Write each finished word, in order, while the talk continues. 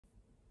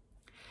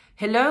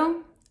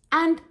Hello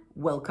and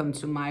welcome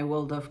to my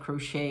world of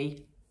crochet.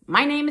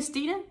 My name is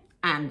Dina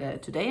and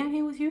today I'm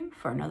here with you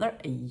for another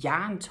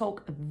yarn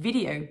talk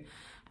video.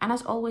 And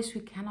as always,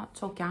 we cannot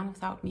talk yarn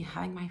without me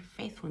having my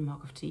faithful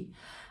mug of tea.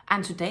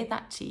 And today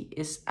that tea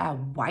is a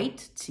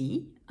white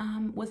tea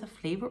with a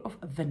flavor of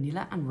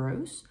vanilla and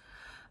rose.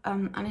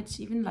 And it's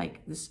even like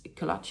this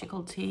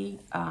ecological tea,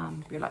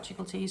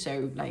 biological tea,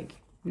 so like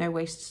no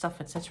waste stuff,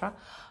 etc.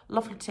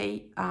 Lovely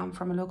tea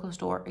from a local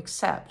store,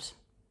 except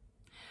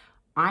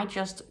I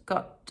just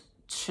got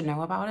to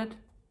know about it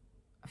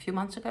a few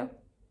months ago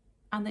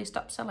and they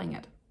stopped selling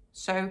it.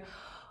 So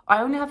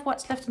I only have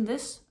what's left in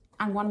this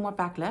and one more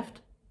bag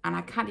left, and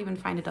I can't even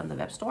find it on the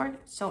web store.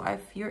 So I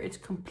fear it's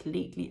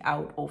completely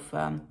out of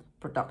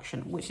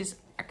production, which is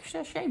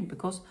actually a shame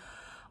because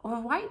of a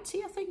white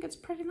tea, I think it's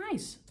pretty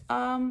nice.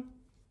 And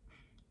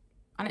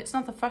it's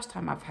not the first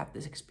time I've had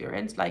this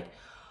experience. Like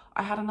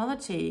I had another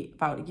tea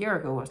about a year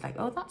ago. I was like,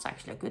 oh, that's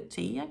actually a good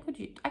tea.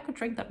 I could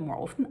drink that more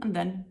often, and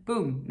then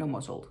boom, no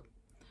more sold.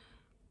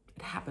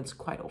 It happens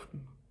quite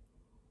often.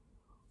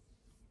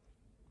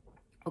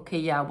 Okay,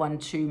 yeah, one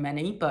too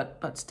many,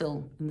 but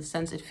still, in the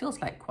sense, it feels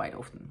like quite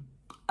often.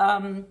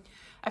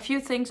 A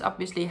few things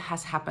obviously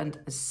has happened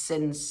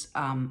since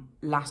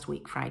last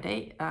week,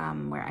 Friday,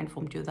 where I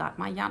informed you that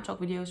my yarn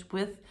talk videos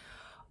with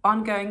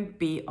ongoing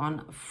be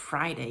on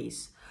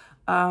Fridays.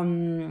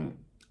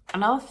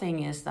 Another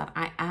thing is that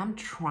I am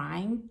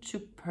trying to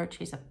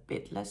purchase a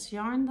bit less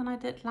yarn than I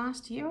did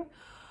last year,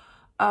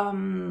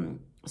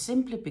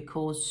 simply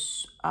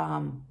because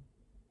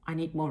I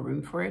need more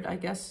room for it, I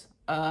guess.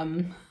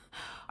 I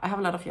have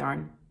a lot of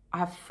yarn. I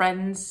have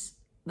friends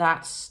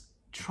that's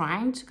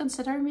trying to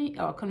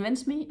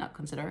convince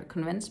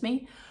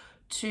me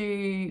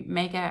to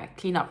make a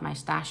clean up my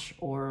stash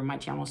or my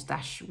channel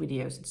stash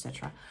videos,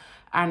 etc.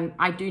 And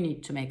I do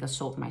need to make a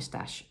sort my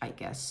stash, I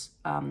guess.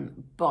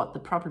 But the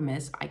problem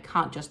is I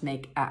can't just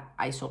make a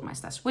I sort my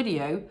stash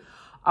video.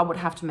 I would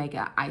have to make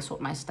a I sort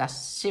my stash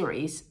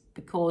series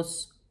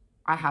because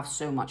I have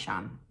so much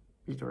yarn,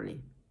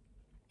 literally.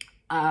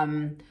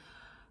 And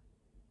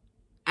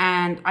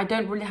I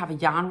don't really have a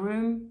yarn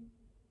room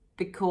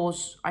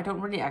because I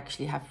don't really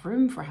actually have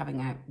room for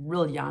having a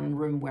real yarn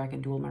room where I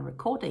can do all my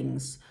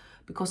recordings,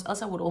 because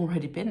else I would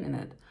already been in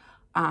it.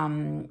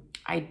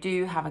 I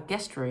do have a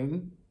guest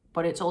room,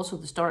 but it's also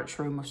the storage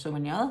room of so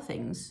many other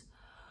things.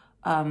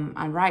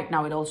 And right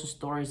now it also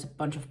stores a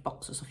bunch of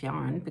boxes of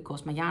yarn,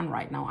 because my yarn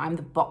right now, I'm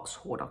the box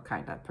hoarder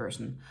kind of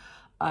person.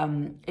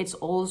 It's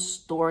all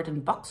stored in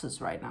boxes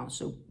right now.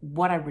 So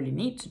what I really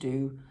need to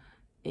do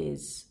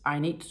is I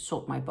need to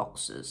sort my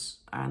boxes,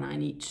 and I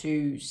need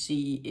to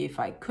see if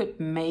I could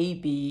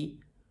maybe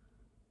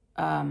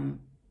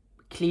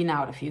clean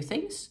out a few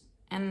things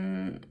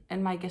in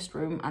my guest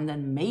room, and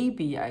then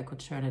maybe I could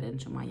turn it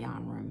into my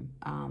yarn room.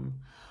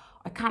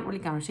 I can't really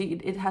guarantee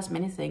it. It has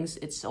many things.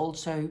 It's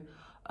also,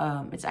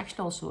 it's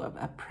actually also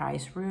a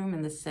prize room,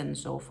 in the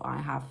sense of I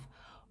have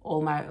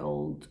all my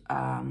old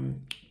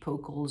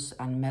pokals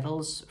and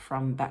medals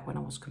from back when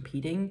I was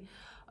competing.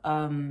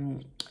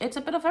 It's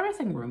a bit of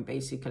everything room,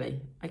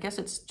 basically. I guess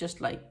it's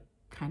just like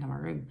kind of my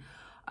room.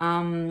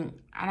 And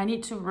I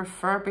need to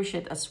refurbish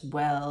it as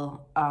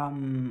well.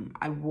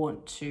 I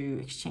want to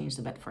exchange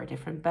the bed for a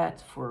different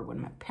bed for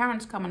when my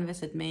parents come and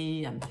visit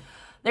me, and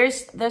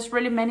there's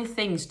really many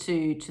things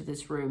to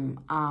this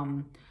room.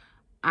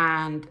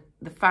 And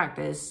the fact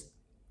is,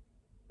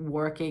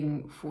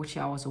 working 40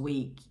 hours a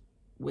week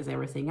with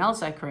everything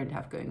else I currently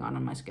have going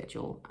on my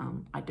schedule,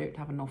 I don't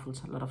have an awful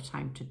lot of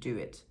time to do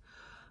it.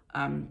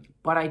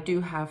 But I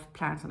do have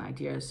plans and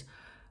ideas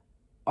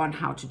on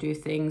how to do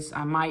things.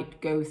 I might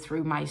go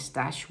through my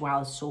stash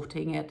while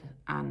sorting it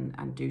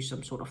and do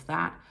some sort of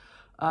that.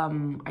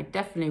 I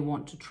definitely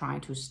want to try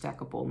to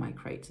stack up all my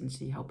crates and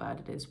see how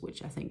bad it is,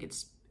 which I think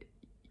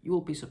you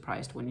will be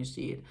surprised when you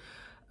see it.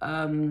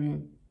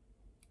 And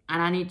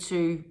I need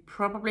to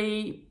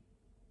probably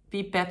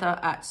be better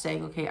at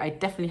saying, okay, I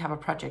definitely have a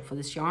project for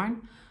this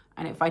yarn.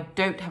 And if I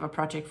don't have a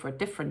project for a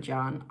different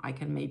yarn, I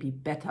can maybe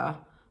better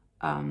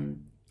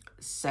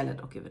sell it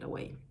or give it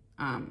away.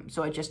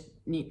 So I just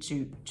need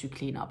to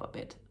clean up a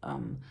bit.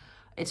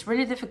 It's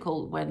really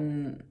difficult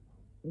when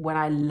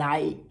I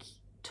like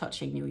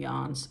touching new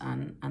yarns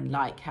and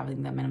like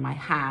having them in my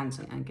hands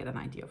and get an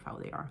idea of how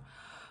they are.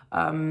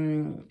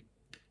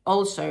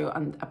 Also,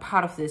 and a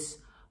part of this,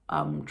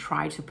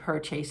 try to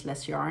purchase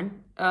less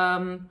yarn,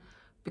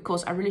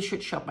 because I really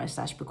should shop my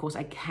stash, because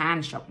I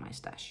can shop my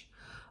stash.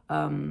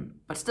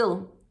 But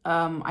still,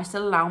 I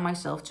still allow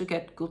myself to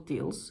get good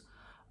deals,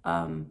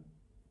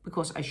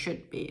 because I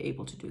should be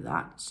able to do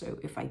that. So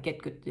if I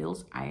get good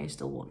deals, I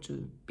still want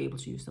to be able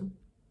to use them.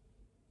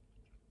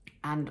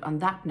 And on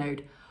that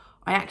note,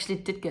 I actually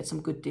did get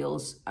some good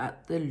deals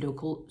at the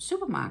local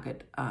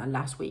supermarket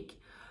last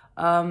week,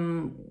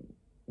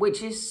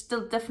 which is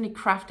still definitely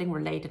crafting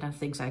related and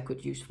things I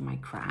could use for my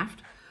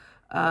craft.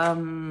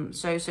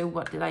 So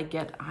what did I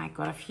get? I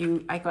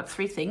got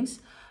 3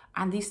 things,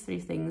 and these 3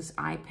 things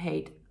I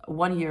paid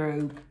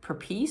 €1 per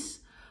piece.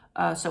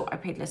 So I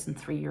paid less than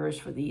 €3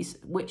 for these,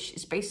 which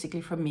is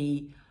basically for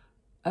me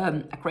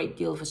a great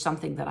deal for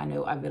something that I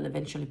know I will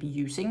eventually be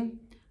using.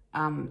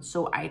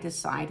 So I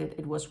decided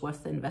it was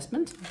worth the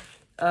investment.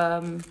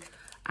 And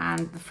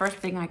the first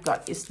thing I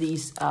got is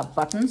these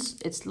buttons.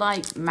 It's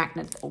like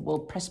magnet or well,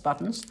 press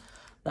buttons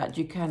that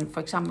you can,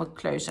 for example,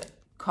 close a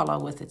color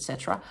with,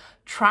 etc.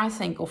 Try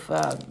think of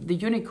the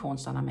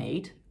unicorns that I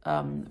made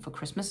for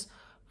Christmas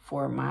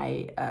for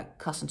my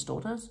cousin's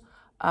daughters.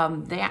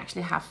 They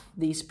actually have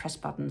these press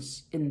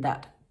buttons in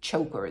that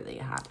choker they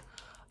had.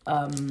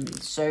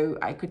 So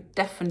I could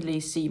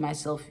definitely see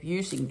myself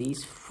using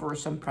these for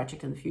some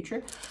project in the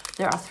future.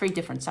 There are 3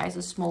 different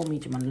sizes, small,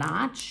 medium, and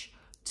large,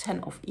 10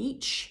 of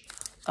each.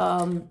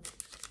 And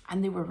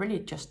they were really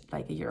just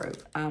like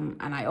 €1.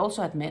 And I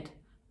also admit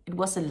it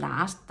was the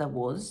last there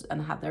was,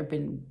 and had there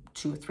been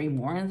 2 or 3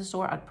 more in the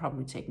store, I'd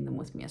probably taken them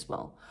with me as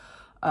well.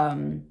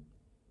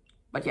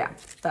 But yeah,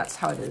 that's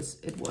how it is.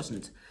 It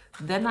wasn't.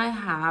 Then I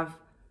have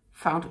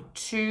found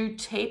 2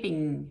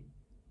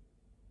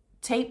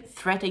 tape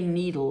threading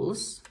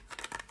needles.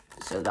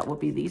 So that would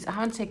be these. I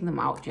haven't taken them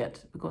out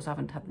yet because I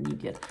haven't had the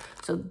need yet.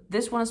 So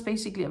this one is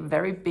basically a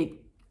very big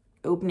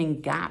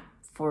opening gap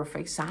for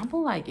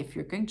example, like if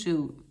you're going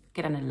to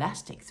get an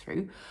elastic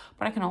through.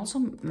 But I can also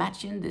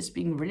imagine this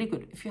being really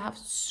good if you have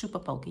super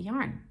bulky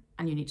yarn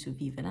and you need to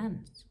weave it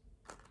in.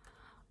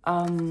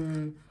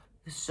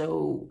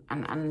 So,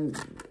 and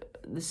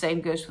the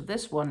same goes for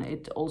this one.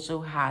 It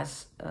also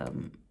has,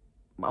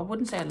 I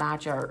wouldn't say a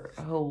larger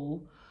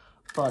hole,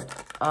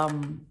 but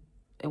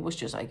it was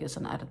just, I guess,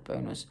 an added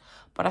bonus.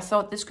 But I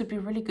thought this could be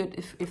really good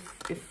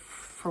if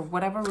for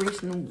whatever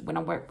reason, when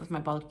I work with my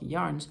bulky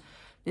yarns,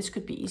 this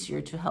could be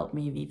easier to help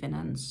me weave in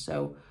ends.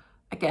 So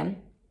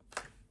again,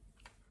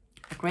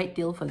 a great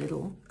deal for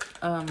little.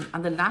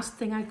 And the last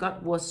thing I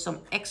got was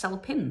some XL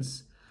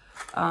pins.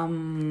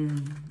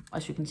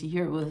 As you can see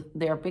here,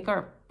 they are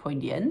bigger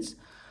pointy ends.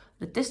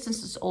 The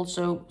distance is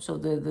also, so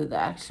the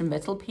actual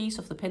metal piece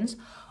of the pins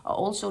are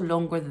also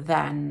longer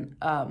than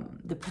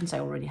the pins I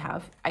already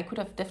have. I could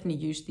have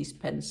definitely used these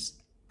pins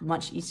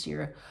much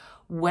easier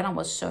when I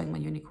was sewing my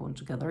unicorn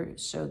together.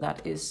 So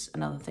that is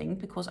another thing,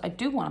 because I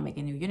do want to make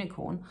a new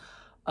unicorn.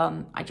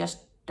 I just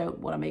don't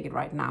want to make it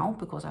right now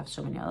because I have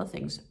so many other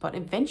things. But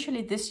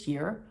eventually this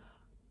year,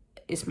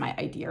 is my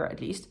idea at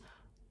least,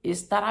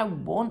 is that I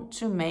want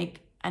to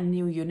make a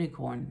new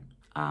unicorn.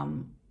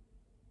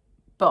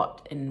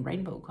 But in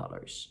rainbow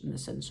colors, in the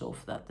sense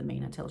of that the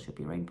main and tail should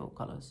be rainbow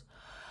colors.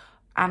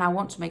 And I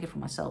want to make it for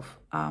myself.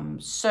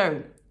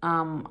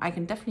 I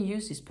can definitely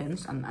use these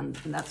pins, and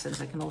in that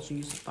sense I can also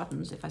use the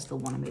buttons if I still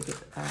want to make it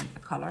a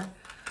color.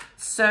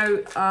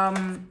 So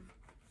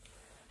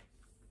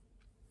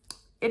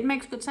it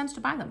makes good sense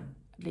to buy them,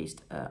 at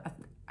least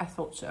I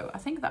thought so. I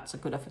think that's a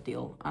good of a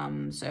deal.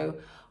 So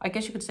I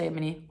guess you could say a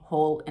mini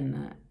haul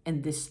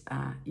in this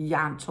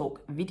yarn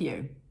talk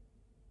video.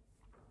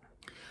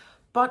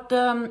 But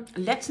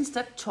let's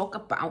instead talk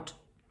about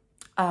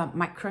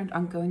my current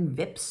ongoing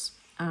WIPs.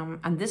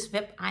 And this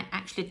WIP I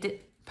actually did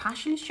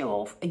partially show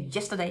off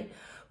yesterday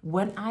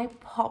when I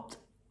popped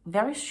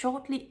very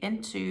shortly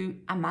into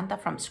Amanda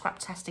from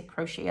Scraptastic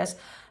Crochet's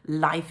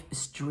live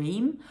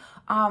stream.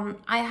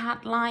 I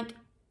had like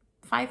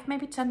 5,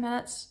 maybe 10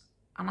 minutes,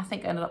 and I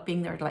think I ended up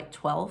being there at like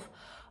 12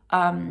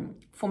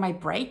 for my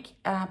break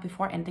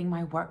before ending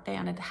my workday,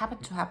 and it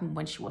happened to happen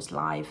when she was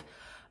live.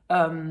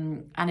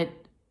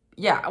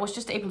 Yeah, I was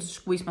just able to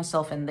squeeze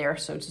myself in there,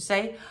 so to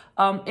say.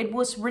 It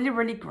was really,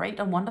 really great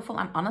and wonderful.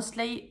 And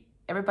honestly,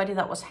 everybody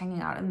that was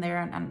hanging out in there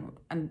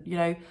and you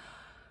know,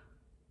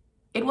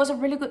 it was a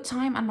really good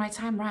time and my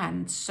time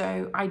ran.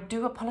 So I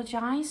do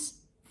apologize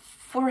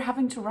for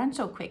having to run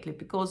so quickly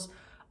because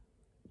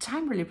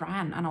time really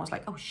ran and I was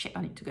like, oh shit,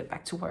 I need to get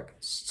back to work.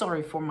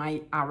 Sorry for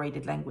my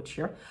R-rated language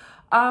here.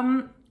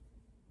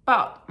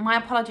 But my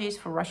apologies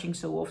for rushing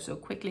so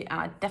quickly, and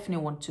I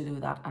definitely want to do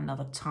that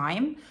another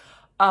time.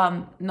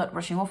 Not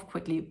rushing off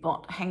quickly,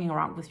 but hanging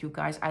around with you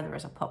guys either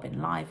as a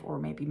pop-in live or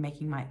maybe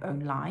making my own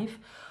live.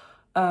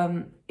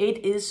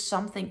 It is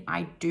something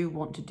I do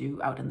want to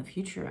do out in the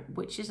future,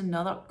 which is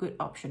another good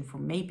option for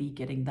maybe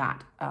getting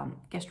that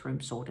guest room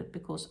sorted,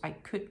 because I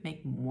could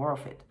make more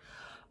of it.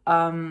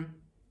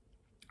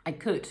 I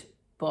could,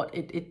 but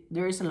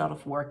there is a lot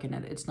of work in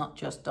it. It's not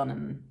just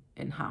done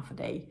in half a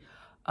day.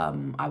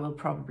 I will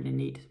probably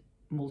need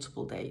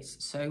multiple days.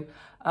 So,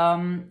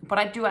 but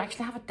I do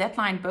actually have a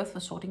deadline both for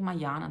sorting my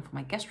yarn and for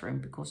my guest room,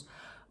 because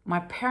my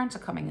parents are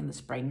coming in the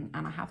spring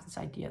and I have this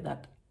idea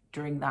that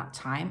during that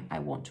time I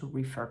want to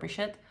refurbish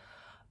it.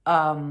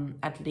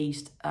 At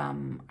least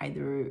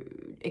either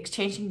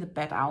exchanging the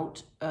bed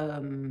out,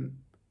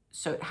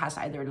 so it has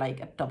either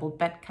like a double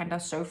bed kind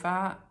of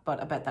sofa,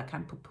 but a bed that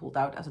can be pulled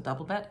out as a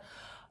double bed.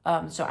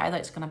 So either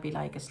it's gonna be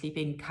like a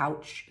sleeping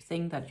couch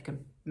thing that you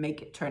can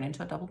make it turn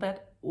into a double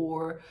bed,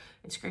 or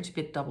it's going to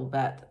be a double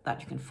bed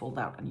that you can fold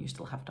out and you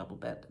still have double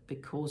bed,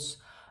 because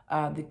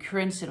the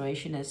current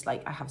situation is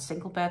like I have a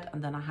single bed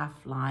and then I have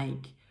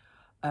like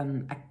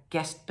a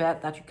guest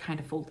bed that you kind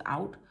of fold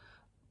out,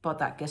 but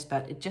that guest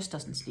bed, it just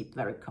doesn't sleep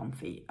very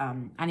comfy.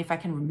 And if I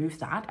can remove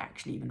that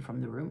actually even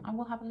from the room, I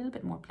will have a little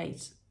bit more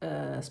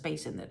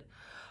space in it.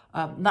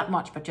 Not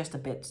much, but just a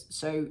bit.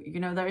 So, you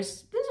know,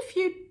 there's a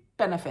few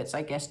benefits,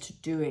 I guess, to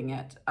doing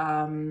it.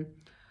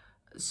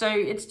 So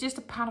it's just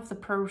a part of the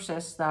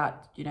process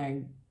that, you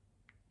know,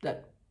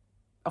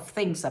 of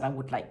things that I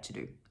would like to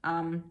do.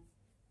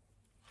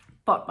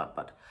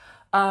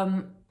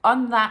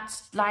 On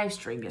that live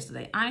stream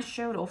yesterday, I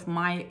showed off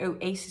my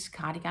Oasis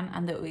cardigan,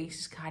 and the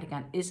Oasis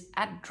cardigan is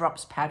a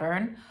drops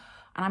pattern,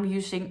 and I'm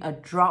using a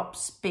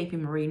drops baby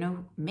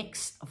merino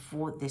mix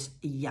for this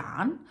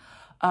yarn.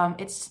 For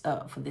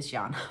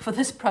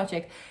this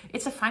project,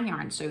 it's a fine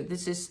yarn. So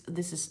this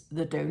is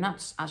the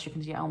donuts. As you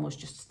can see, I almost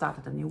just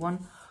started a new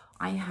one.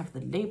 I have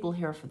the label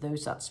here for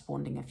those that's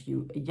wanting a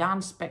few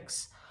yarn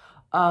specs.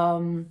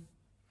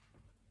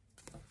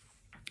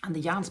 And the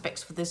yarn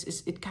specs for this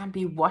is it can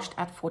be washed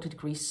at 40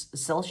 degrees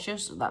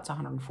Celsius, so that's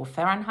 104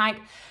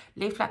 Fahrenheit.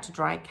 Lay flat to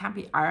dry, can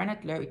be ironed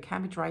at low, it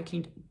can be dry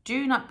cleaned.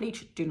 Do not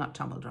bleach, do not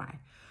tumble dry.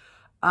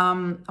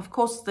 Of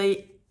course,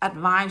 they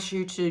advise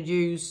you to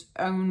use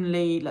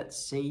only,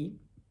 let's see,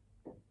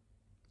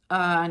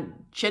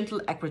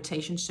 gentle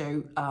aggregation,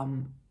 so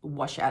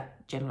wash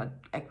at gentle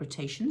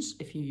aggretations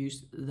if you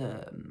use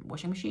the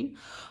washing machine,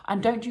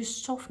 and don't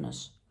use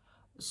softeners.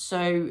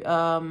 So,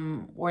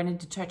 or any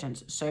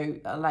detergent. So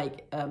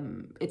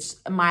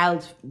it's a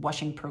mild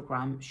washing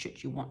program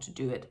should you want to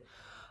do it.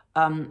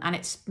 And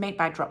it's made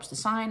by Drops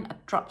Design.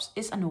 Drops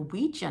is a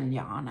Norwegian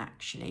yarn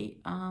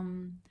actually.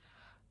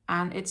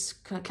 And it's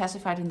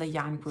classified in the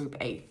yarn group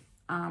A.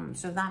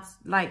 So that's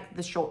like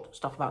the short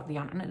stuff about the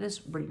yarn, and it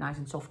is really nice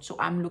and soft. So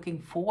I'm looking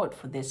forward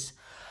for this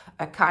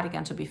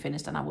cardigan to be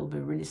finished, and I will be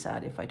really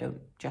sad if I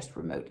don't just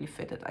remotely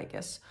fit it, I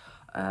guess.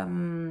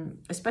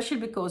 Especially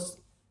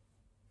because,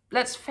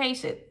 let's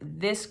face it,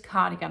 this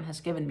cardigan has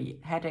given me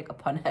headache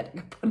upon headache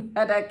upon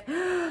headache.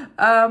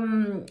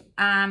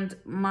 And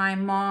my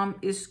mom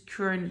is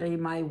currently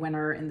my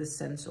winner in the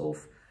sense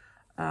of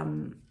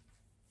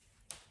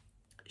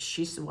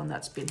she's the one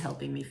that's been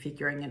helping me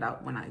figuring it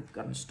out when I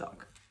got in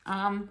stock.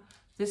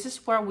 This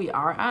is where we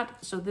are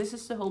at. So this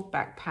is the whole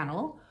back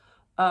panel.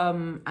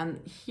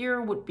 And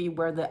here would be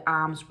where the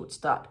arms would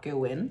start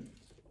go in.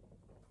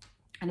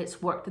 And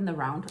it's worked in the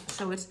round.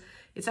 So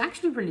it's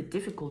actually really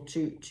difficult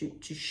to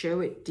show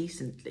it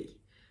decently.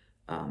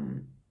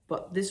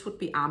 But this would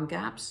be arm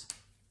gaps.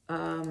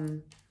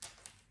 And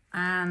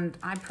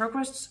I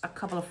progressed a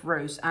couple of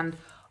rows, and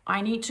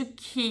I need to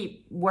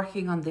keep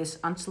working on this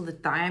until the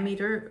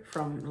diameter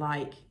from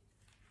like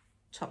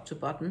top to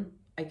bottom,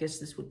 I guess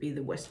this would be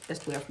the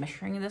best way of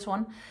measuring this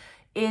one,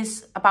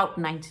 is about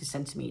 90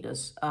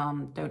 centimeters.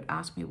 Don't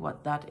ask me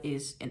what that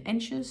is in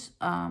inches.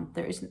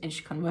 There is an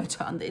inch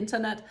converter on the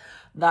internet.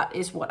 That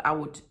is what I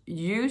would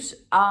use.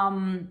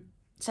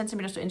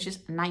 Centimeters to inches,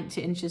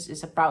 90 inches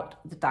is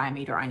about the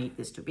diameter I need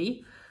this to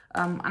be.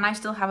 And I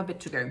still have a bit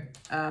to go.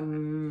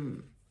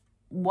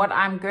 What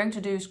I'm going to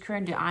do is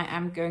currently I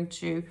am going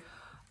to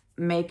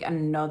make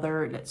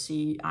another, let's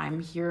see, I'm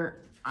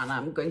here and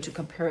I'm going to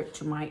compare it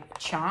to my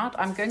chart.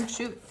 I'm going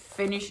to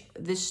finish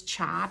this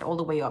chart all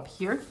the way up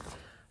here.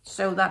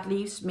 So that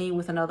leaves me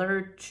with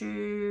another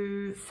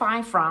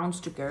 5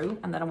 rounds to go,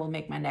 and then I will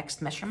make my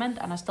next measurement.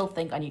 And I still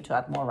think I need to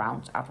add more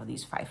rounds after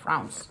these 5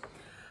 rounds.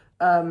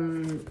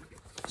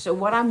 So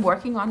what I'm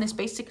working on is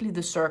basically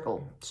the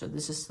circle. So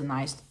this is the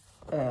nice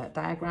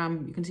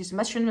diagram. You can see some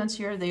measurements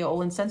here. They are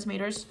all in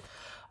centimeters.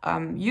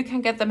 You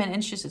can get them in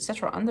inches,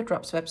 etc. on the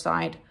Drops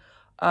website.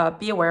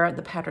 Be aware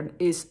the pattern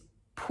is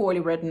poorly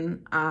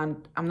written,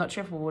 and I'm not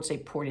sure if I would say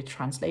poorly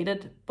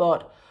translated,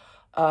 but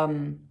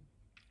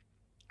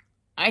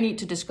I need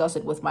to discuss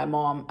it with my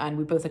mom, and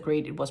we both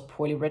agreed it was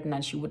poorly written,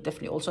 and she would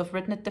definitely also have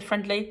written it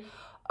differently.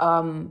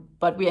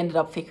 But we ended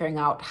up figuring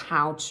out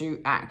how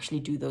to actually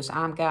do those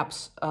arm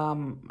gaps,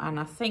 and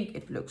I think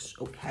it looks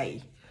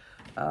okay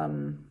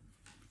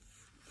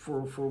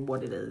for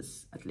what it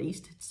is. At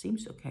least it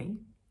seems okay.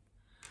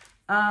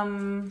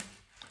 And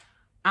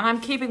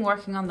I'm keeping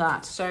working on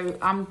that, so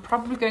I'm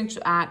probably going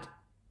to add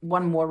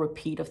one more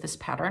repeat of this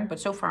pattern, but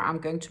so far I'm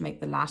going to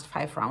make the last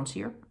 5 rounds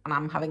here, and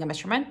I'm having a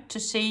measurement to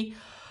see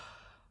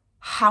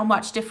how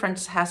much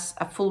difference has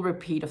a full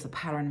repeat of the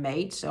pattern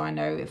made, so I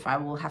know if I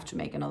will have to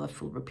make another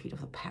full repeat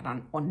of the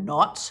pattern or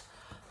not.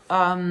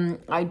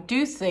 I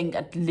do think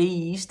at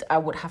least I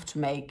would have to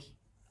make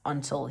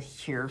until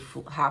here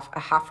a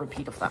half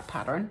repeat of that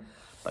pattern,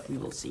 but we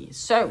will see.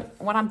 So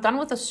when I'm done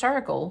with the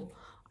circle,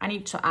 I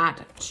need to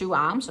add 2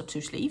 arms or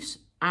 2 sleeves,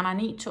 and I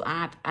need to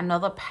add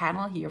another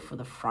panel here for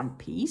the front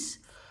piece.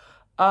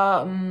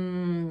 That's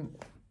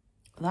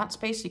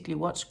basically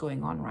what's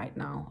going on right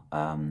now.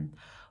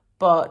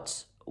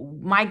 But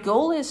my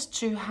goal is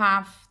to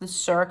have the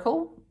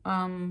circle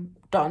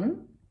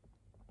done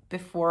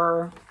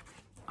before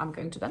I'm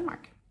going to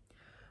Denmark,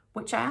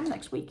 which I am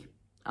next week.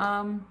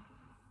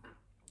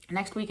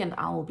 Next weekend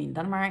I will be in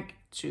Denmark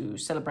to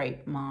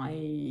celebrate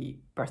my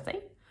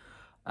birthday.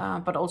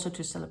 But also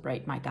to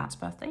celebrate my dad's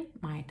birthday.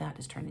 My dad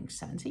is turning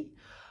 70.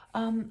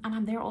 And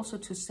I'm there also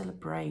to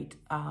celebrate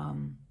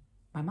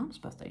my mom's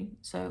birthday.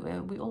 So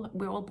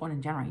we're all born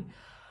in January.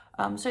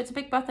 So it's a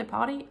big birthday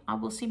party. I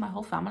will see my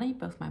whole family,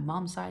 both my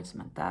mom's sides,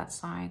 my dad's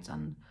sides,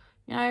 and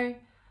you know,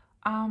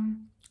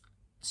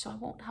 so I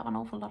won't have an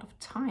awful lot of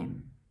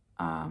time.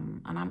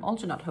 And I'm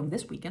also not home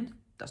this weekend.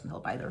 Doesn't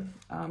help either.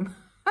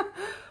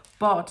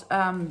 But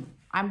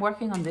I'm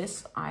working on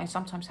this. I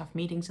sometimes have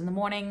meetings in the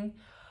morning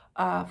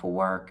for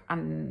work,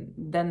 and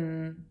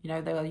then you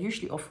know they're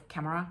usually off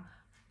camera.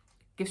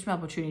 Gives me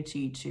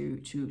opportunity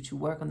to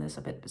work on this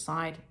a bit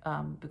beside,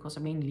 because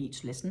I mainly need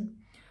to listen.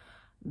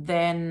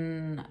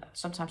 Then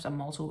sometimes I'm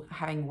also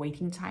having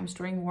waiting times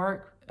during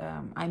work.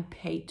 I'm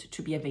paid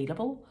to be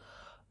available,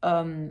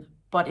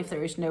 but if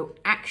there is no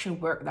actual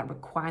work that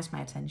requires my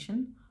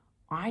attention,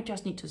 I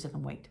just need to sit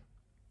and wait.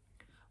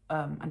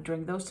 And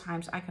during those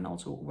times, I can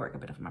also work a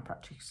bit of my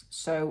projects.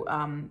 So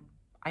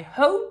I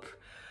hope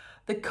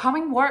the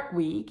coming work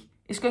week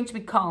is going to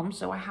be calm,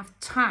 so I have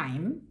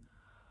time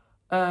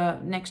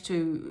next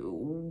to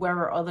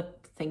where other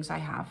things I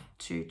have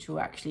to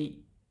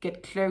actually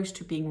get close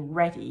to being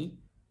ready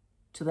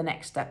to the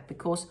next step.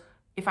 Because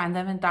if I'm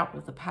then in doubt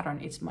with the pattern,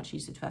 it's much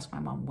easier to ask my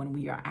mom when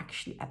we are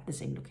actually at the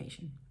same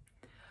location.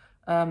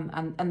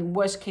 And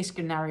worst case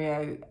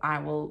scenario, I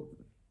will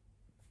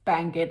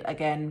bang it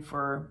again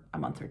for a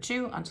month or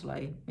two until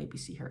I maybe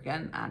see her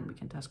again and we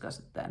can discuss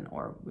it then,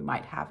 or we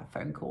might have a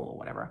phone call or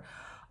whatever.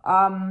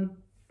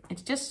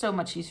 It's just so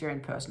much easier in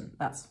person.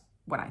 That's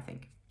what I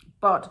think.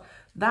 But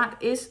that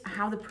is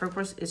how the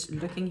progress is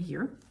looking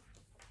here.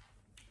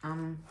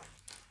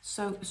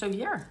 So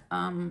yeah,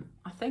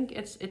 I think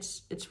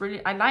it's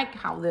really, I like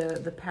how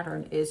the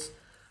pattern is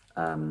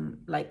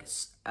like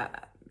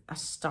a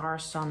star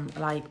sun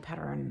like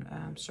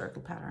pattern,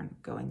 circle pattern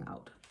going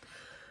out.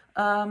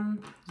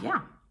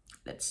 Yeah,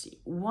 let's see,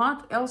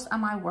 what else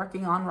am I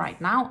working on right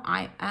now?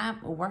 I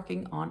am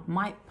working on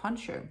my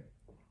poncho.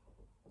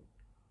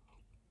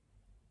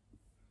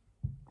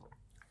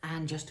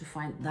 And just to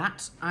find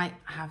that, I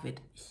have it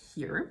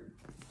here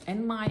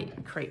in my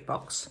crate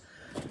box.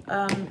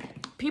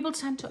 People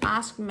tend to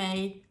ask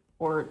me,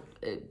 or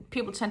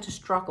people tend to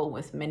struggle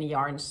with many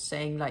yarns,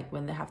 saying like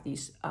when they have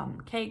these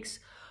cakes,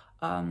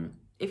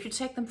 if you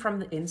take them from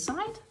the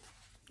inside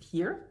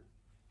here,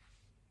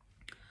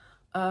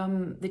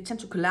 they tend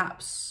to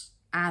collapse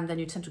and then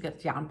you tend to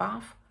get yarn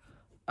bath.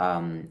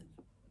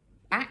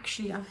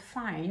 Actually, I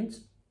find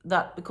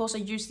that because I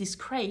use these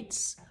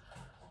crates,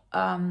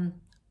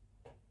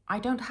 I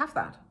don't have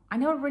that. I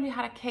never really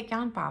had a cake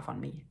yarn bath on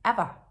me,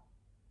 ever.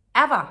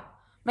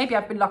 Maybe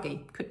I've been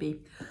lucky, could be.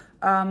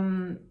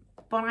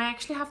 But I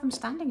actually have them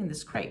standing in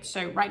this crate.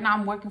 So right now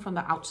I'm working from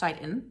the outside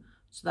in,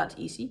 so that's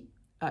easy.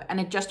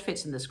 And it just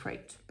fits in this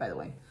crate, by the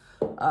way.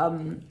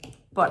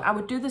 But I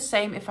would do the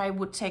same if I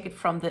would take it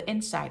from the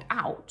inside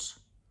out.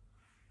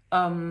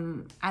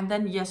 And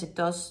then yes, it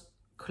does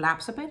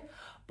collapse a bit.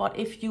 But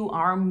if you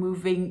are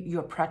moving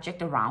your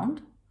project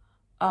around,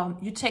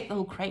 you take the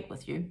whole crate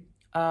with you.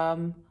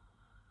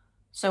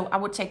 So I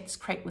would take this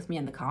crate with me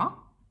in the car,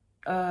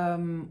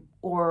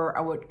 or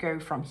I would go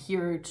from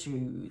here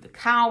to the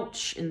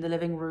couch in the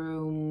living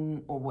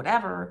room or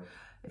whatever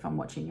if I'm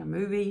watching a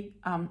movie.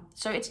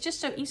 So it's just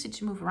so easy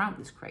to move around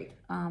this crate.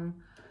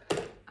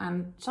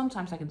 And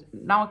sometimes I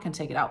can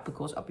take it out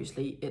because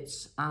obviously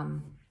it's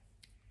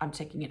I'm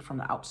taking it from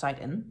the outside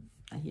in,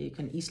 and here you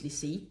can easily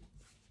see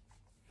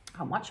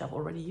how much I've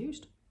already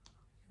used.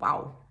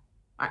 Wow,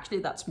 actually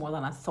that's more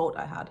than I thought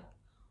I had.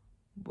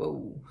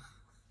 Whoa.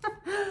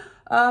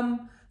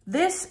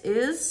 This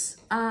is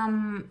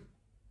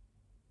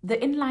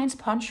the In-Lines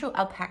Poncho,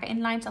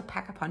 In-Lines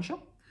Alpaca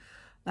Poncho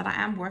that I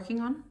am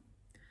working on.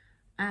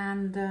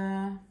 And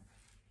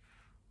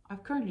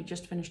I've currently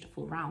just finished a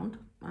full round.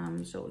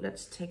 So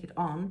let's take it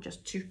on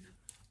just to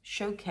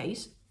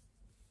showcase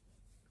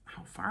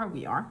how far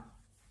we are.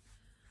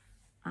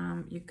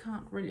 You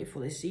can't really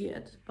fully see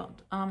it,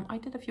 but I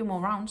did a few more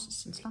rounds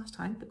since last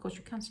time because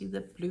you can see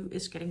the blue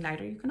is getting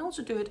lighter. You can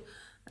also do it,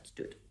 let's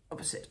do it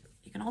opposite.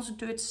 You can also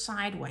do it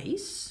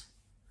sideways.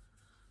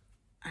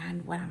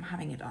 And when I'm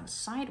having it on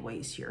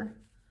sideways here,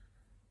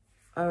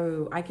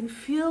 oh, I can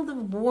feel the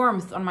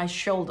warmth on my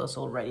shoulders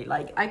already.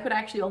 Like I could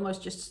actually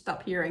almost just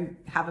stop here and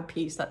have a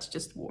piece that's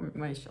just warming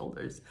my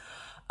shoulders.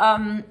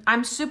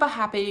 I'm super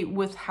happy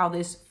with how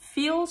this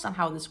feels and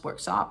how this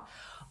works out.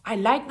 I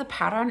like the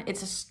pattern.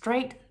 It's a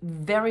straight,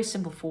 very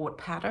simple forward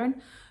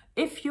pattern.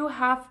 If you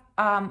have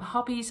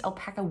Hobbie's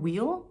alpaca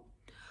wheel,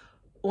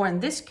 or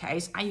in this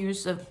case, I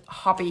use a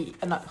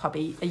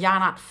a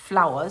Yarn Art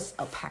Flowers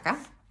alpaca.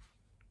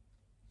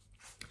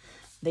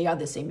 They are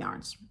the same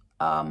yarns.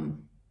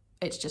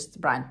 It's just the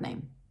brand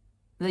name.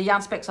 The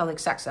yarn specs are the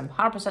exact same,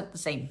 100% the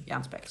same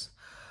yarn specs.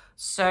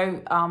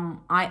 So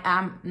I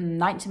am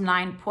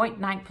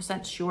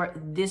 99.9% sure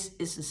this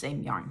is the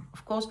same yarn.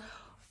 Of course,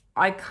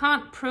 I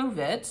can't prove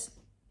it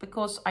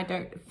because I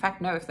don't in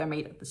fact know if they're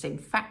made at the same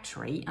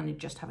factory and they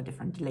just have a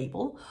different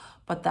label,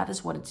 but that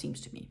is what it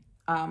seems to me.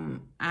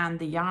 And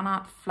the Yarn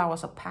Art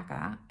Flowers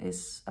alpaca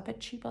is a bit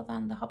cheaper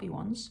than the Hobbii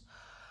ones.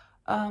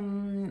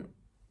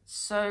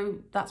 So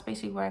that's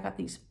basically where I got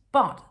these.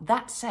 But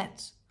that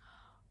said,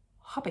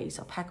 Hobbii's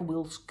alpaca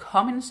wheels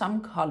come in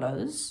some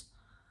colors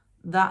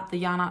that the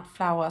Yarn Art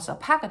Flowers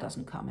alpaca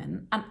doesn't come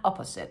in, and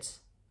opposite.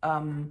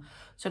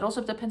 So it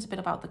also depends a bit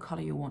about the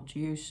color you want to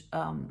use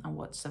and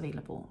what's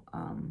available.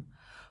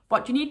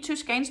 But you need 2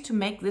 skeins to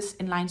make this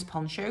In-Lines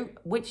Poncho,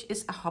 which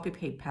is a Hobbii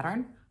paid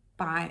pattern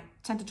by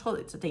Tante Traad.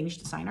 It's a Danish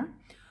designer.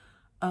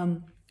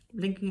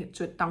 Linking it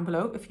to it down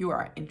below if you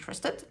are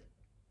interested.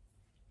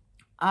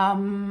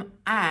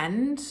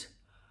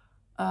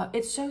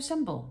 It's so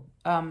simple.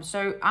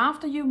 So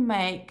after you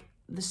make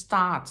the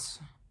starts,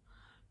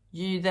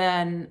 you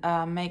then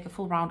make a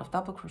full round of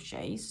double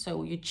crochets.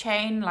 So you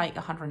chain like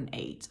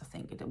 108, I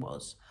think it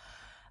was.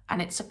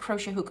 And it's a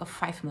crochet hook of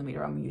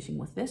 5mm I'm using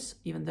with this,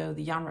 even though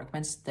the yarn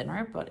recommends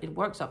thinner, but it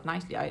works up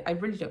nicely. I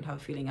really don't have a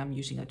feeling I'm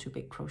using a too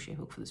big crochet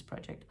hook for this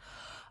project.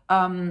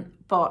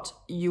 But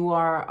you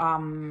are,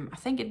 I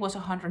think it was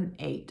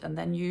 108, and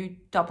then you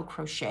double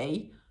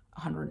crochet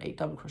 108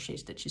 double crochet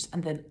stitches,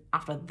 and then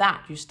after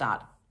that you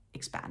start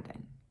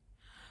expanding.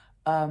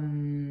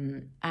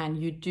 And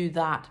you do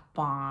that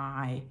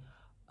by,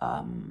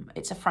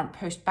 it's a front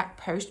post, back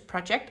post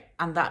project,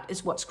 and that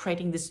is what's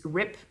creating this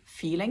rib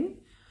feeling.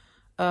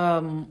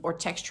 Or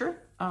texture,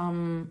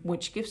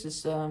 which gives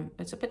this,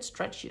 it's a bit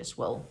stretchy as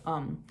well,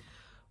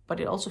 but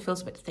it also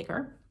feels a bit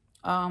thicker.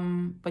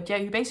 But yeah,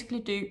 you basically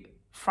do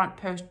front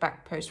post,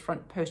 back post,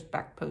 front post,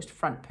 back post,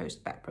 front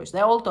post, back post.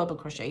 They're all double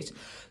crochets.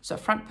 So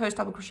front post,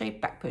 double crochet,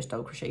 back post,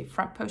 double crochet,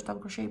 front post, double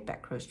crochet,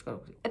 back post,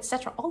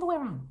 etc. All the way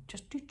around.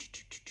 Just do.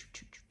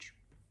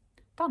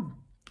 Done.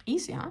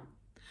 Easy, huh?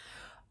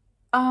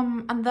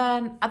 And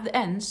then at the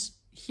ends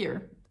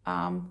here,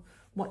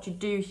 what you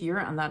do here,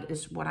 and that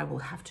is what I will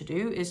have to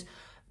do, is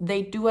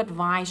they do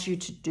advise you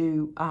to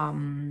do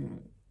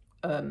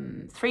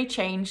 3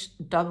 chains,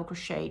 double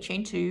crochet,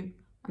 chain 2,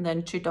 and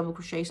then 2 double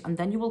crochets, and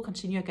then you will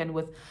continue again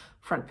with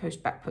front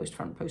post, back post,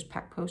 front post,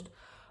 back post.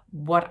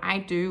 What I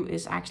do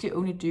is actually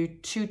only do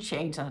 2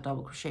 chains and a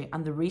double crochet,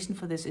 and the reason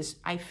for this is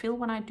I feel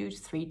when I do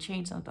 3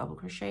 chains and a double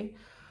crochet,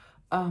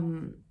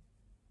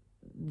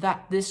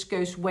 that this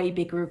goes way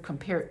bigger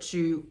compared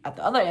to at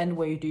the other end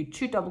where you do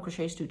 2 double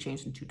crochets, 2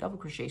 chains, and 2 double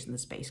crochets in the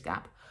space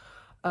gap.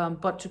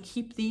 But to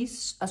keep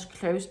these as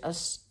close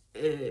as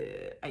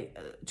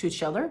to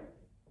each other,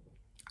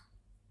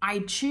 I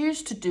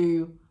choose to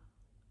do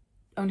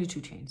only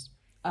 2 chains.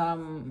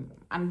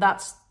 And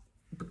that's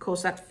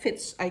because that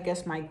fits, I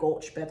guess, my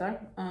gauge better,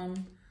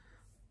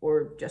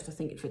 or just I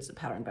think it fits the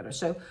pattern better.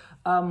 So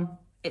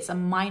it's a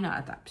minor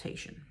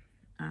adaptation.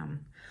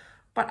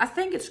 But I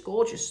think it's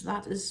gorgeous.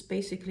 That is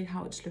basically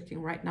how it's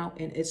looking right now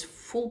in its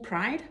full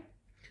pride.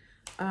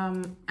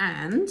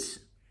 And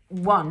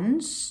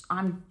once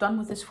I'm done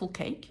with this full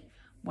cake,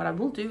 what I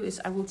will do is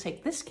I will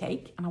take this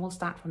cake and I will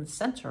start from the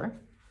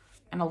center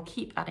and I'll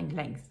keep adding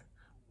length.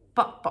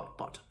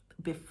 But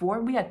before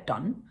we are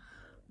done,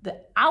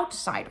 the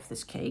outside of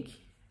this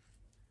cake,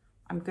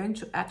 I'm going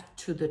to add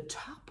to the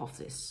top of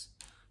this.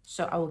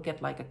 So I will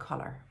get like a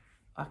collar,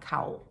 a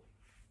cowl.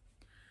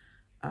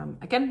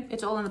 Again,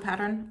 it's all in the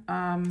pattern,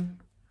 and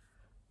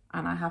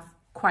I have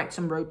quite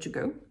some road to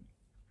go.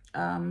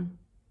 I'm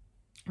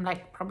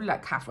probably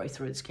halfway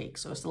through this cake,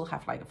 so I still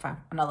have like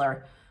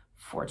another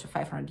 400 to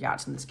 500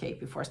 yards in this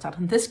cake before I start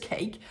on this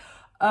cake.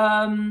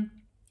 400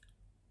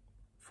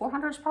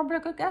 is probably a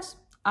good guess.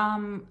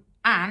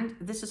 And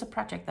this is a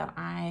project that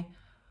I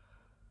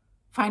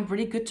find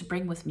really good to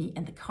bring with me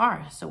in the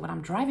car. So when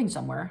I'm driving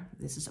somewhere,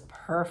 this is a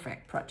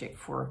perfect project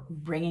for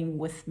bringing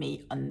with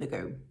me on the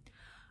go.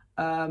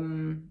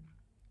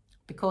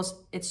 Because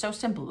it's so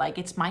simple, like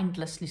it's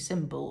mindlessly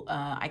simple.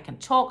 I can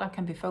talk, I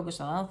can be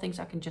focused on other things,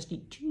 I can just do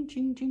ching,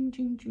 ching, ching,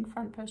 ching, ching,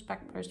 front post,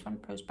 back post,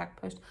 front post,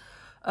 back post.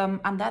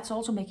 And that's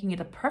also making it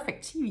a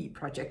perfect TV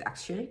project,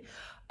 actually.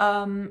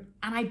 And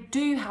I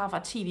do have a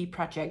TV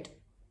project.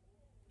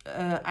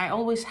 I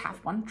always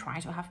have one,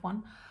 try to have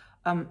one.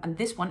 And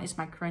this one is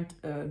my current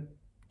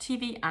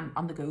TV and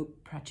on-the-go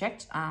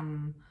project.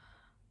 And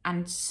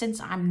since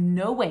I'm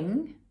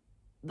knowing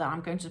that I'm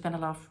going to spend a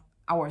lot of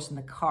hours in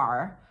the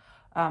car,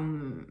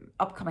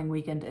 upcoming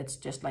weekend it's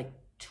just like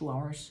 2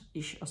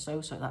 hours-ish or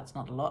so that's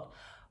not a lot.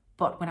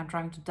 But when I'm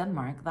driving to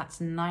Denmark, that's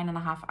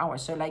 9.5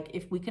 hours. So like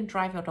if we can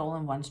drive it all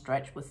in one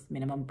stretch with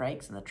minimum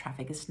breaks and the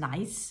traffic is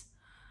nice,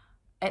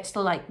 it's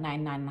still like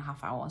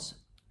 9.5 hours.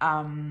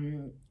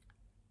 And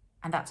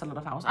that's a lot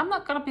of hours. I'm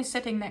not gonna be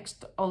sitting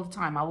next all the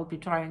time. I will be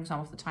driving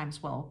some of the time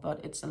as well,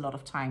 but it's a lot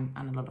of time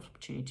and a lot of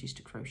opportunities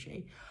to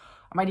crochet.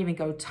 I might even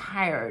go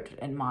tired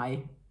in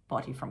my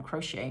body from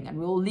crocheting, and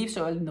we'll leave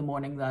so early in the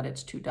morning that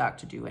it's too dark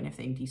to do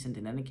anything decent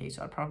in any case.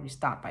 So I'll probably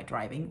start by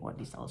driving, or at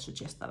least I'll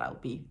suggest that I'll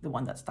be the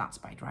one that starts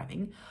by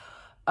driving.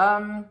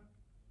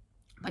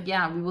 But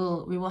yeah,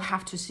 we will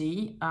have to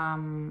see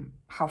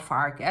how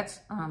far it gets.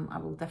 I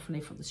will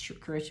definitely, for the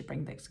curiosity,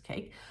 bring the extra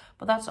cake.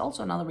 But that's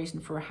also another reason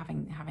for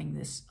having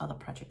this other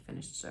project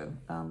finished. So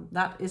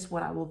that is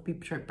what I will be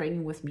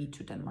bringing with me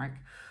to Denmark.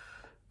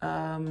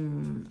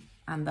 And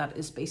that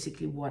is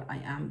basically what I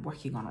am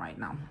working on right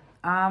now.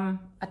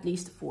 At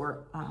least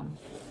for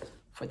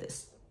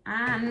this.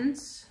 And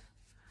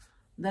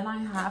Then I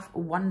have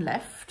one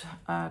left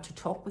to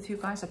talk with you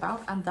guys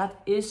about, and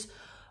that is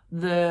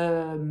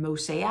the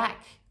Mosiac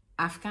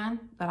Afghan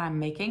that I'm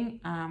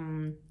making.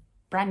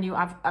 Brand new.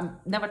 I've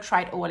never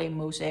tried Overlay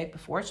Mosiac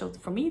before, so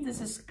for me this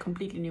is a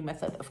completely new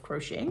method of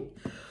crocheting.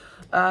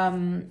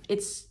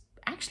 It's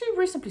actually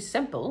reasonably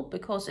simple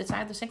because it's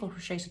either single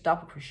crochets or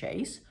double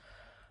crochets.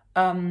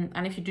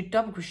 And if you do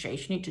double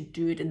crochets, you need to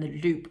do it in the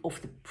loop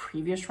of the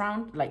previous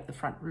round, like the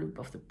front loop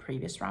of the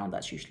previous round.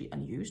 That's usually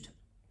unused.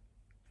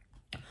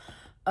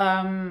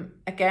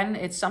 Again,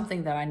 it's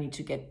something that I need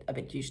to get a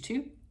bit used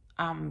to,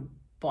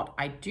 but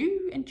I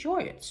do enjoy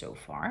it so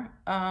far.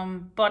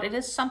 But it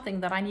is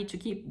something that I need to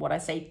keep, what I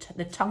say,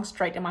 the tongue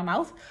straight in my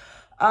mouth.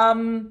 I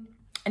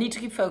need to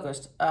keep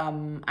focused,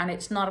 and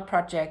it's not a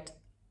project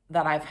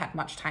that I've had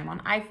much time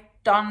on. I've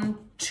done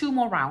 2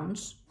 more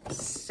rounds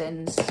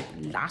since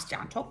last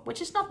yarn talk,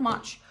 which is not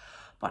much,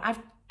 but I've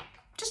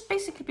just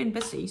basically been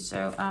busy.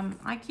 So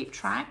I keep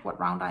track what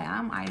round I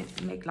am. I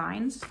make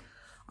lines.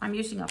 I'm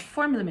using a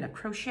 4mm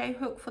crochet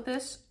hook for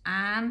this,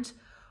 and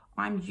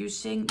I'm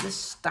using the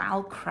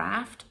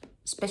Stylecraft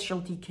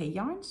Special DK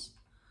yarns.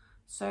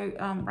 So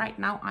right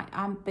now I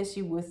am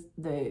busy with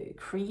the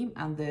cream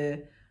and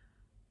the,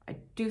 I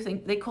do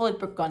think they call it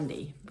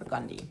burgundy.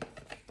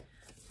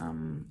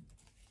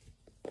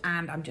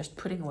 And I'm just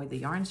putting away the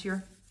yarns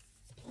here.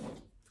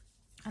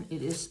 And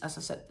it is, as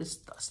I said, this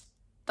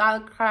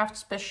Stylecraft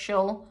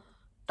Special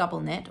Double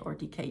Knit or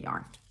DK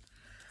yarn.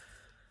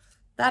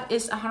 That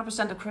is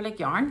 100% acrylic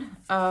yarn,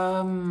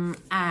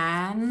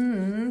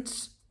 and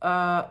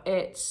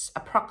it's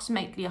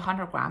approximately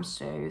 100 grams,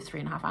 so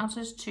 3.5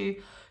 ounces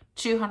to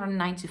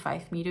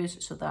 295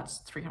 meters, so that's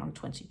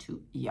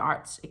 322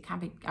 yards. It can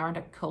be ironed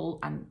at cold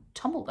and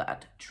tumbled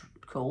at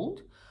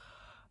cold.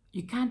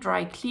 You can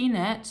dry clean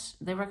it.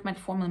 They recommend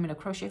 4mm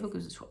crochet hook,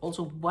 which is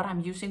also what I'm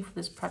using for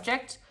this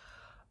project,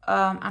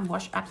 and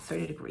wash at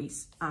 30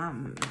 degrees.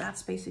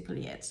 That's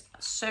basically it.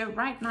 So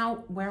right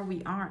now where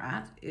we are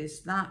at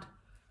is that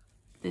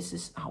this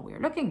is how we're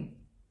looking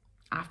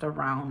after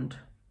round,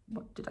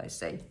 what did I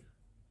say?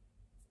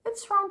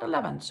 It's round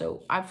 11.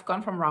 So I've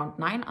gone from round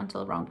 9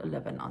 until round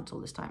 11 until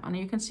this time. And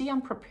you can see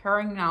I'm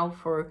preparing now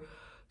for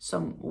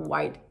some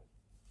white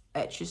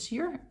edges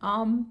here.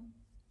 And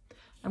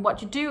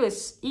what you do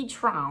is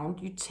each round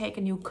you take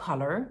a new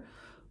color.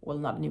 Well,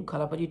 not a new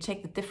color, but you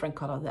take the different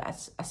color, the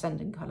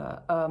ascending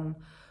color.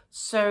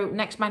 So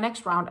my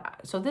next round,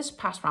 so this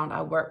past round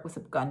I worked with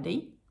the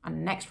burgundy,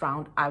 and next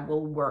round I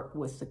will work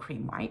with the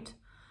cream white.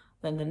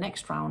 Then the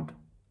next round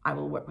I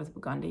will work with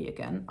burgundy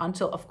again,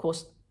 until of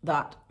course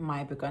that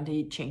my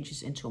burgundy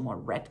changes into a more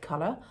red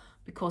color,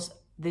 because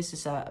this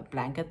is a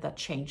blanket that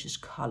changes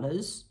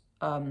colors.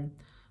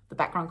 The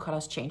background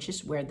colors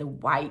changes, where the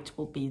white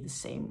will be the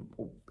same,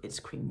 it's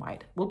cream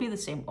white, will be the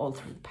same all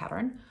through the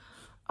pattern.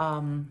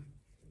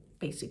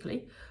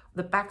 Basically,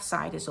 the back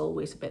side is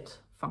always a bit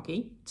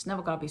funky. It's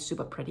never gonna be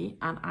super pretty,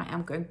 and I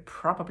am going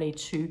probably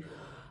to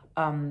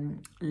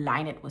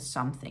line it with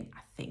something,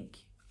 I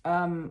think.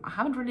 I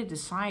haven't really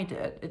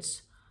decided.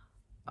 It's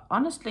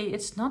honestly,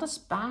 it's not as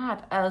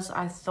bad as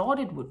I thought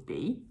it would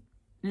be.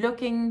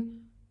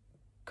 Looking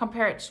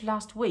compared to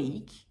last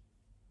week,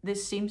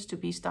 this seems to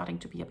be starting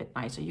to be a bit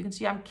nicer. You can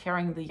see I'm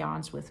carrying the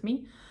yarns with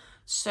me.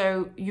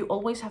 So you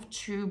always have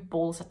 2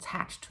 balls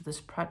attached to this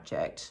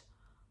project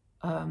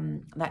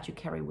that you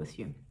carry with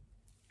you.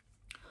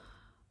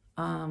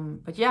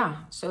 But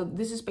yeah, so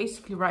this is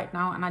basically right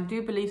now, and I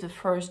do believe the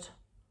first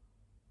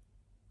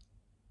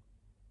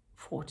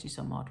 40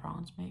 some odd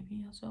rounds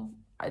maybe or so.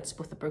 It's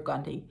with the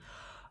burgundy.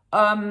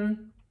 The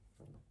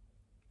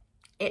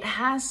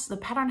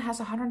pattern has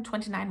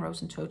 129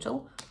 rows in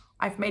total.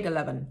 I've made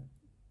 11.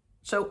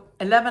 So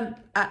 11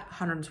 at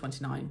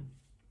 129.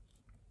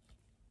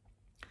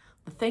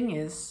 The thing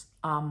is,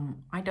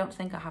 I don't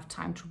think I have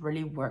time to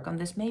really work on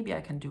this. Maybe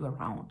I can do a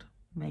round,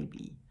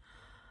 maybe,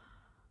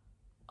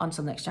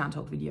 until next yarn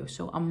talk video.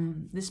 So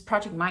this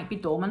project might be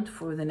dormant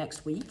for the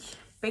next week,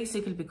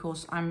 basically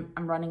because I'm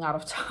running out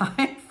of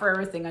time for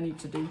everything I need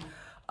to do.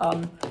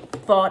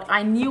 But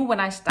I knew when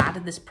I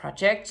started this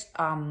project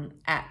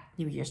at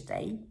New Year's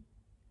Day,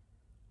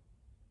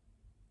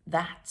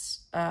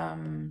 that's not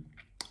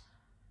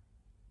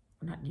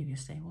New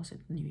Year's Day, was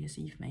it New Year's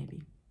Eve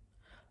maybe?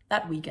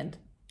 That weekend,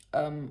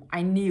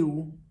 I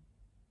knew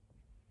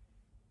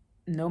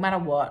no matter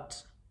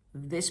what,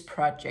 this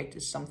project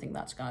is something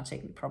that's gonna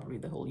take me probably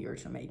the whole year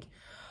to make.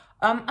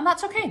 And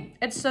that's okay.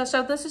 It's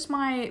so this is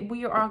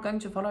we are going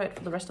to follow it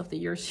for the rest of the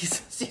year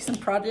season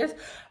project.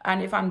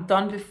 And if I'm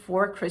done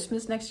before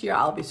Christmas next year,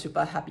 I'll be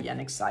super happy and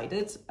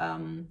excited.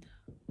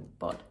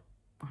 But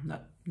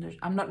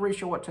I'm not really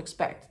sure what to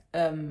expect,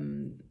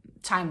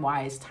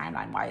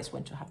 timeline-wise,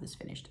 when to have this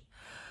finished.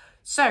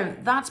 So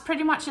that's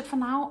pretty much it for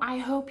now. I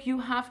hope you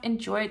have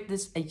enjoyed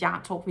this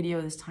yarn talk video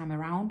this time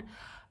around.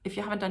 If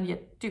you haven't done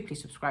yet, do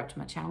please subscribe to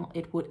my channel.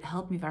 It would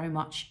help me very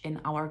much in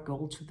our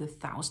goal to the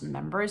 1,000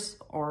 members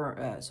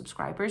or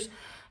subscribers.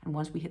 And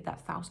once we hit that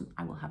 1,000,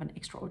 I will have an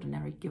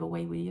extraordinary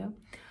giveaway video.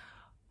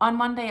 On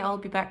Monday, I'll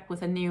be back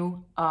with a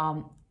new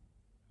yarn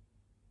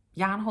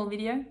haul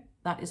video.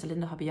 That is a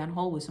Linda Hobbii yarn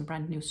haul with some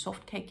brand new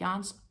soft cake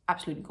yarns.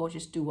 Absolutely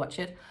gorgeous, do watch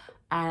it.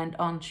 And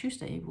on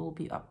Tuesday, we'll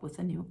be up with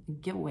a new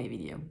giveaway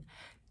video.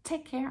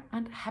 Take care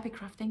and happy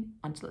crafting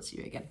until I see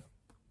you again.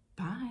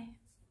 Bye.